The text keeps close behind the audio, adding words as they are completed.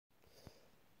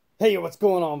Hey, what's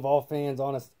going on, Vol fans?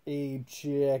 Honest Abe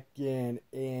checking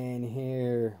in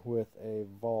here with a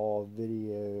Vol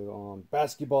video on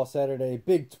Basketball Saturday,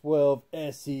 Big 12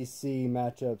 SEC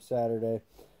matchup Saturday.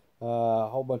 A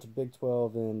whole bunch of Big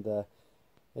 12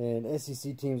 and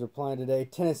SEC teams are playing today.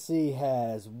 Tennessee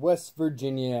has West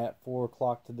Virginia at 4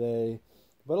 o'clock today,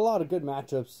 but a lot of good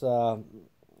matchups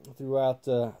throughout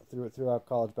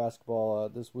college basketball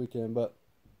this weekend. But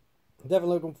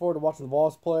definitely looking forward to watching the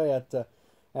Vols play at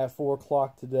 4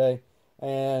 o'clock today,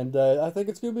 and I think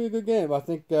it's going to be a good game. I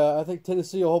think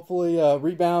Tennessee will hopefully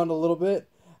rebound a little bit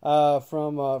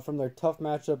from their tough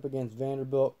matchup against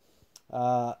Vanderbilt.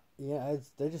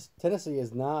 Tennessee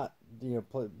has not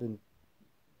been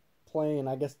playing,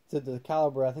 I guess, to the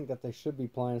caliber I think that they should be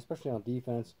playing, especially on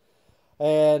defense.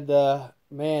 And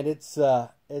man, it's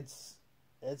gonna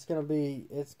be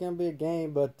a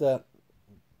game. But I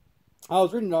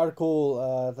was reading an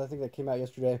article I think that came out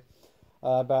yesterday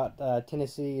about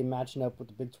Tennessee and matching up with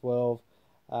the Big 12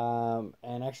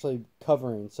 and actually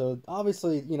covering. So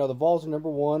obviously, the Vols are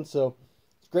number one, so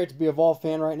it's great to be a Vol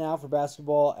fan right now for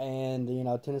basketball. And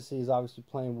Tennessee is obviously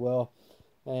playing well,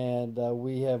 and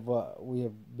we have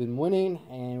been winning,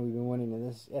 and we've been winning in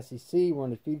this SEC. We're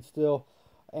undefeated still,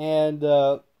 and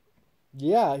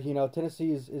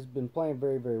Tennessee has been playing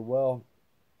very, very well.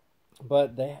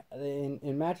 But in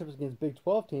matchups against Big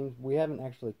 12 teams, we haven't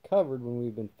actually covered when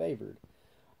we've been favored.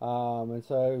 And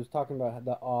so I was talking about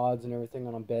the odds and everything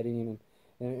on betting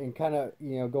and kind of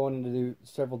going into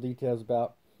several details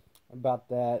about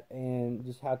that, and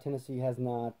just how Tennessee has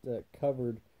not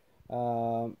covered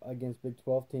against Big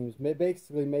 12 teams,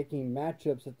 basically making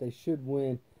matchups that they should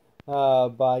win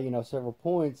by several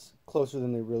points closer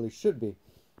than they really should be.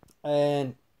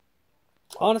 And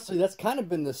honestly, that's kind of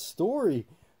been the story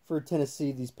for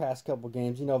Tennessee these past couple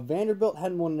games. Vanderbilt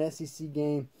hadn't won an SEC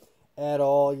game at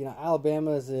all.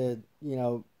 Alabama is and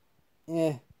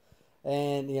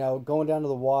going down to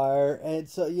the wire. And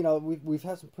so we've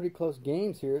had some pretty close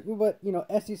games here. But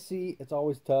SEC, it's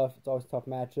always tough. It's always a tough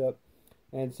matchup.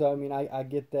 And so I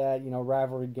get that,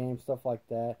 rivalry games, stuff like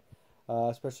that,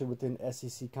 especially within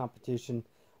SEC competition.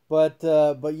 But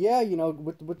yeah,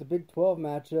 with the Big 12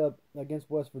 matchup against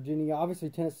West Virginia, obviously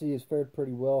Tennessee has fared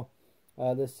pretty well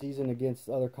this season against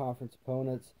other conference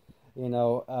opponents.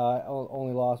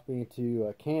 Only loss being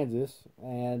to Kansas,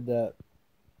 and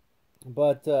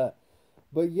but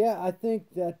yeah, I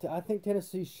think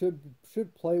Tennessee should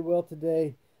play well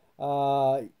today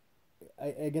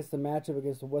against the matchup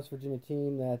against the West Virginia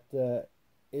team that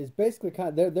is basically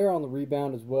they're on the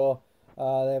rebound as well.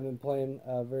 They haven't been playing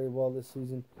very well this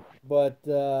season, but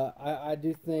I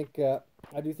do think that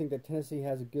Tennessee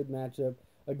has a good matchup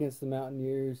against the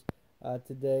Mountaineers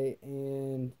today.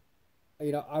 And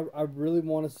I really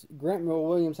want to. Grant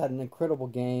Williams had an incredible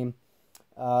game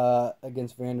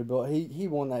against Vanderbilt. He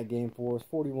won that game for us,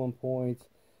 41 points,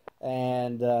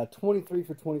 and 23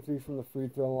 for 23 from the free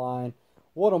throw line.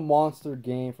 What a monster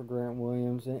game for Grant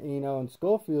Williams. And in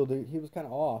Schofield, he was kind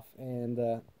of off, and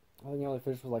I think he only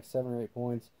finished with like 7 or 8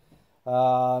 points.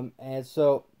 And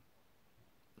so,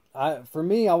 for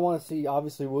me, I want to see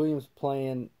obviously Williams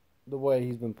playing the way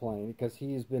he's been playing, because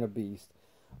he's been a beast.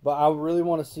 But I really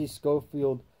want to see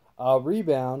Schofield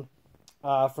rebound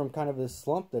from kind of this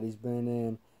slump that he's been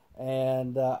in.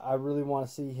 And I really want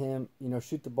to see him,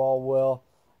 shoot the ball well.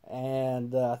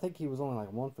 And I think he was only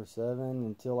like 1 for 7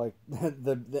 until like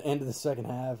the end of the second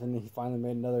half, and he finally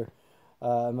made another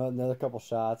couple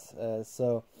shots.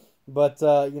 But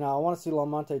I want to see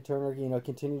Lamonte Turner,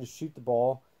 continue to shoot the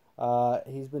ball.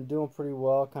 He's been doing pretty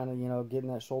well, kind of,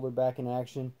 getting that shoulder back in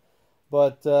action.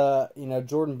 But,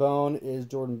 Jordan Bone is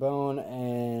Jordan Bone,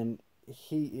 and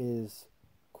he is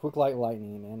quick like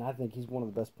lightning, and I think he's one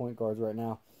of the best point guards right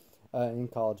now in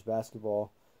college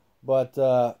basketball. But,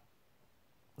 Kyle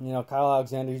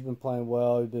Alexander, he's been playing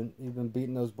well. He's been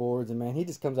beating those boards, and, man, he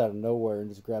just comes out of nowhere and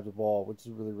just grabs the ball, which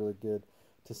is really, really good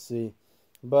to see.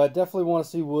 But definitely want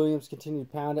to see Williams continue to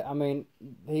pound it. I mean,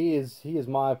 he is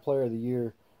my player of the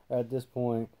year at this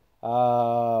point.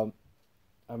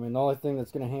 The only thing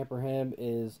that's going to hamper him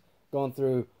is going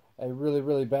through a really,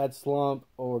 really bad slump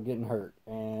or getting hurt.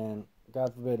 And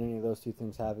God forbid any of those two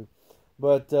things happen.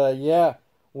 But, yeah,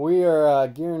 we are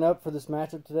gearing up for this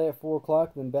matchup today at 4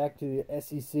 o'clock. Then back to the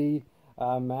SEC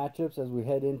matchups as we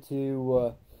head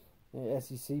into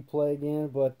SEC play again.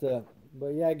 But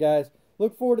yeah, guys,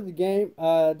 look forward to the game.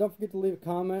 Don't forget to leave a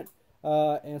comment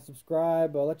and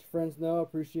subscribe. Let your friends know.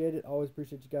 Appreciate it. Always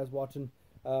appreciate you guys watching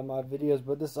my videos.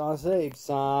 But this is Honest Abe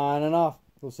signing off.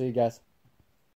 We'll see you guys.